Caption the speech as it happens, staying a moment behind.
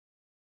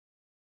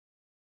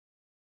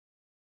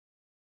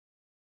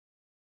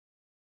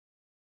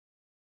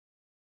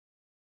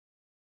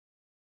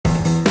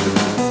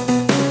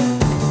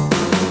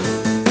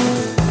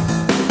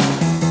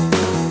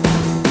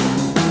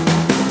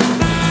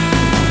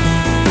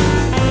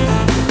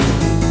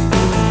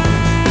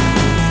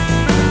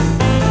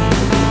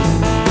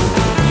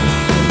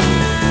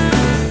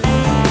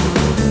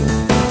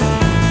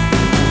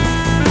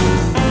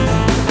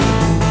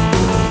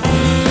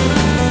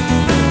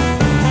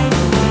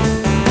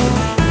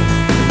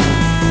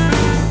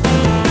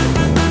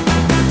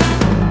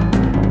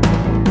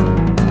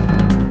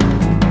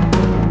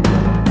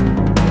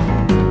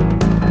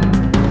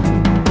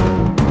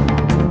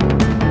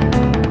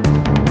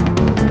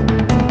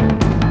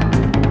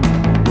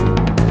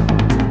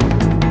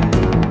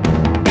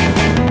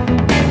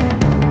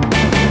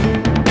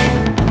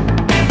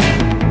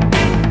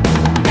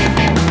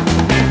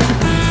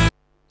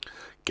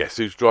Guess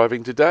who's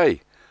driving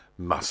today?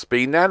 Must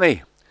be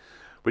Nanny.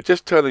 We're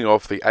just turning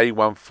off the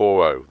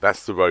A140.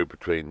 That's the road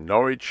between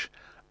Norwich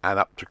and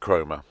up to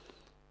Cromer.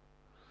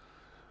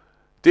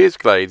 Deers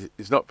Glade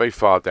is not very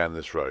far down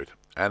this road,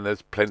 and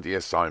there's plenty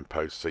of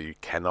signposts, so you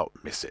cannot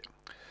miss it.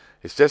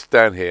 It's just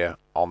down here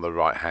on the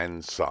right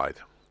hand side.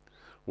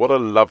 What a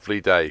lovely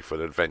day for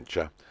an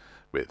adventure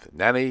with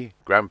Nanny,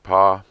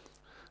 Grandpa,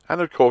 and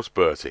of course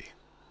Bertie.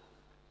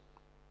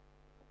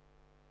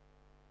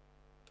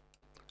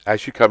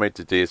 As you come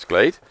into Deers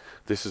Glade,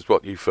 this is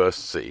what you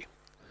first see.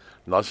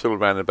 Nice little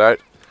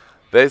roundabout.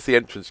 There's the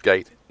entrance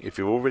gate. If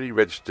you've already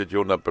registered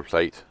your number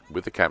plate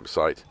with the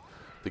campsite,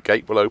 the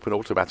gate will open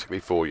automatically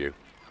for you.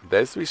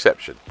 There's the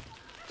reception.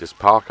 Just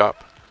park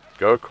up,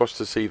 go across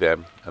to see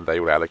them, and they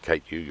will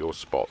allocate you your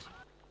spot.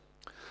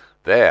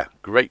 There,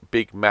 great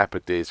big map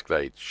of Deers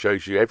Glade.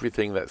 Shows you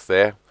everything that's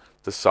there.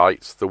 The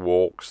sights, the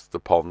walks, the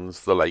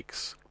ponds, the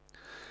lakes.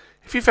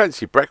 If you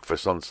fancy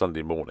breakfast on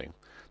Sunday morning,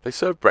 they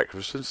serve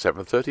breakfast from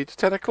 7:30 to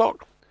 10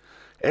 o'clock.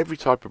 Every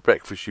type of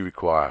breakfast you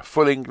require.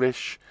 Full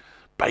English,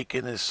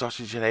 bacon and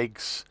sausage and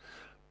eggs,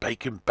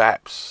 bacon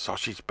baps,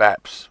 sausage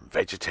baps,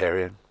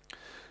 vegetarian.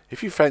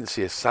 If you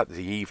fancy a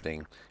Saturday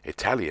evening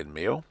Italian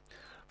meal,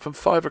 from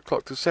 5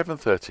 o'clock to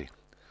 7:30.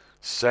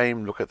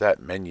 Same look at that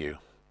menu.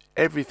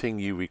 Everything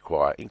you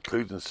require,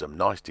 including some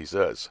nice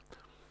desserts.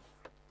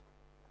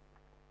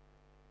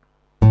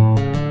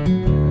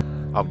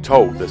 I'm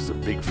told there's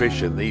some big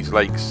fish in these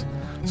lakes.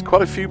 There's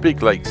quite a few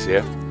big lakes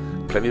here.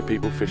 Plenty of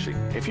people fishing.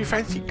 If you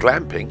fancy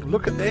glamping,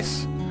 look at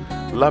this.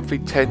 Lovely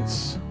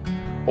tents,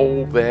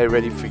 all there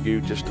ready for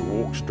you just to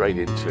walk straight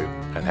into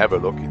and have a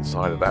look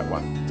inside of that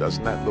one.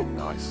 Doesn't that look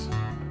nice?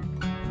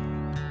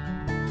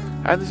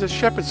 And there's a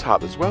shepherd's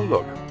hut as well,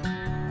 look.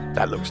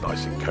 That looks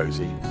nice and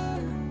cozy.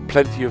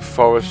 Plenty of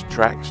forest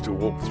tracks to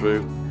walk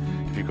through.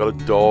 If you've got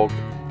a dog,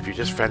 if you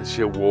just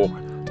fancy a walk,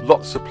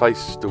 lots of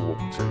places to walk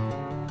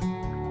to.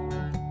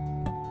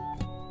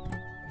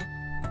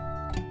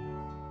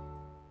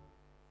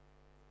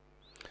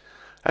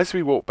 As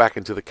we walk back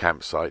into the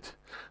campsite,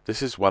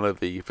 this is one of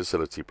the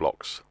facility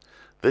blocks.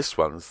 This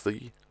one's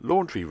the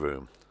laundry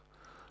room.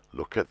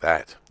 Look at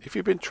that. If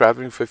you've been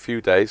travelling for a few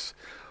days,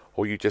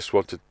 or you just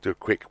want to do a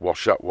quick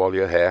wash up while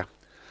you're here,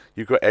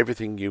 you've got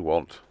everything you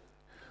want.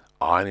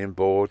 Ironing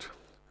board,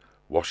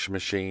 washing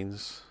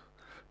machines,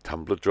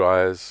 tumbler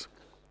dryers,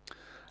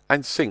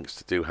 and sinks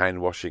to do hand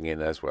washing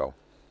in as well.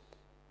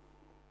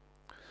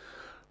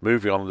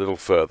 Moving on a little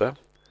further,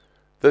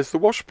 there's the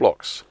wash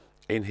blocks.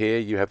 In here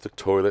you have the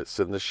toilets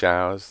and the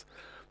showers,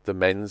 the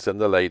men's and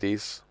the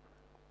ladies.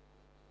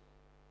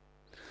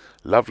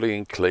 Lovely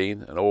and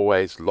clean, and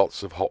always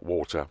lots of hot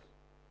water.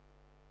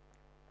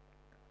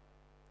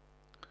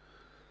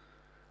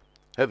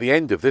 At the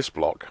end of this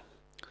block,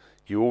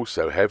 you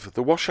also have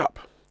the wash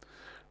up.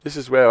 This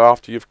is where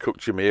after you've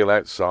cooked your meal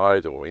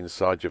outside or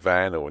inside your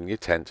van or in your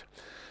tent,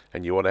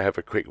 and you want to have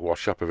a quick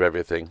wash up of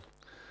everything,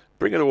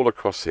 bring it all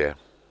across here.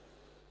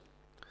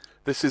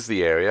 This is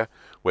the area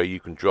where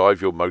you can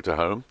drive your motor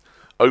home.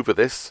 Over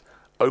this,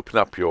 open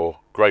up your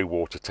grey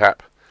water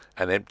tap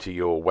and empty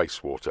your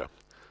wastewater.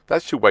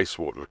 That's your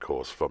wastewater, of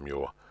course, from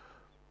your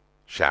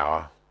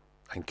shower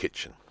and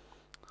kitchen.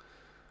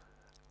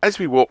 As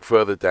we walk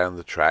further down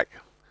the track,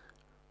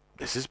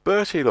 this is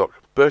Bertie,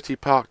 look. Bertie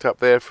parked up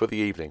there for the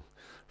evening.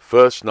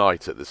 First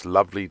night at this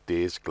lovely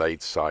Deers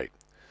Glade site.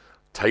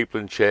 Table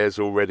and chairs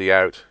already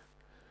out.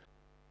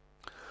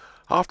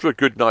 After a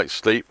good night's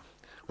sleep,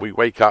 we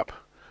wake up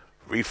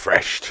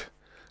refreshed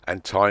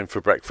and time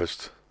for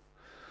breakfast.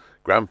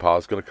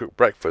 Grandpa's going to cook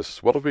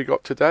breakfast. What have we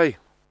got today?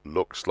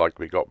 Looks like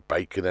we got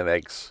bacon and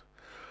eggs.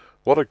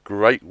 What a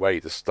great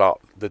way to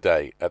start the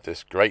day at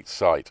this great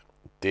site,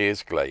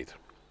 Deers Glade.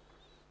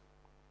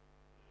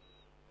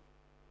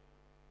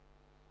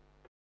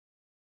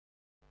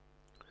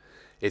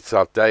 It's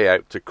our day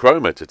out to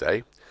Cromer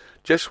today.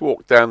 Just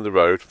walk down the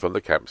road from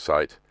the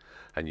campsite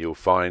and you'll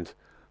find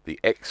the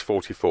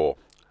X44.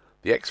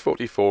 The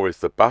X44 is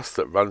the bus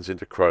that runs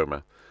into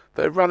Cromer.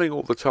 They're running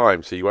all the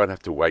time, so you won't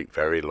have to wait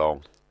very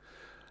long.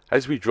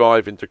 As we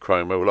drive into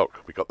Cromer, look,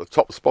 we've got the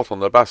top spot on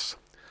the bus,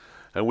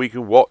 and we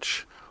can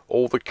watch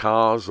all the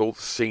cars, all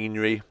the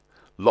scenery,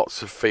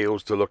 lots of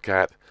fields to look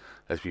at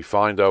as we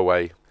find our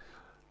way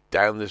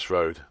down this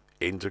road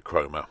into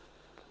Cromer.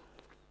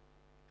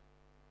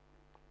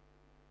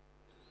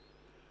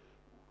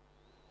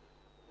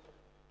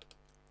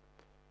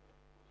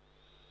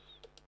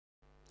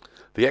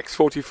 The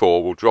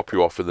X44 will drop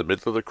you off in the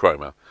middle of the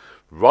Cromer,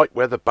 right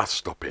where the bus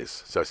stop is,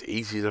 so it's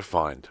easy to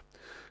find.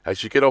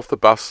 As you get off the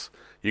bus,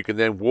 you can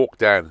then walk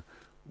down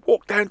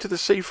to the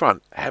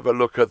seafront, have a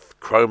look at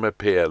Cromer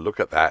Pier, look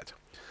at that.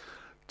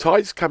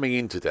 Tide's coming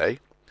in today,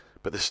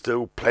 but there's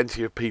still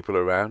plenty of people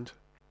around.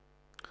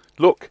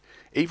 Look,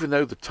 even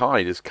though the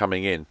tide is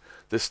coming in,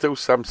 there's still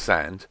some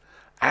sand,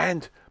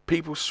 and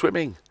people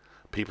swimming,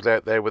 people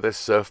out there with their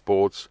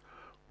surfboards.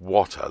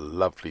 What a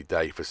lovely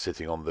day for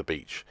sitting on the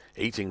beach,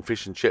 eating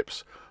fish and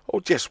chips, or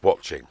just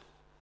watching.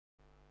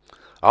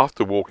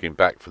 After walking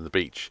back from the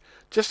beach,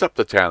 just up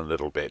the town a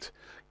little bit,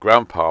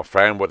 Grandpa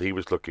found what he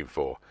was looking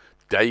for.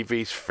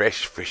 Davy's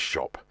Fresh Fish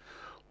Shop.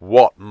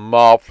 What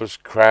marvellous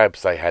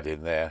crabs they had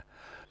in there.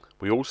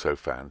 We also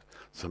found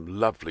some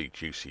lovely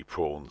juicy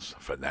prawns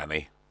for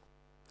Nanny.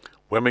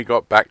 When we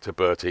got back to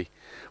Bertie,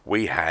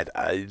 we had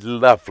a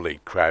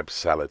lovely crab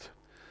salad.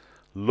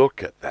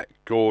 Look at that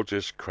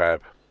gorgeous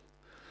crab.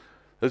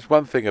 There's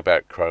one thing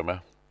about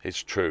Cromer,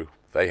 it's true,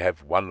 they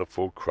have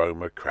wonderful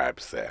Cromer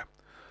crabs there.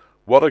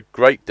 What a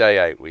great day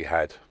out we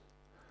had.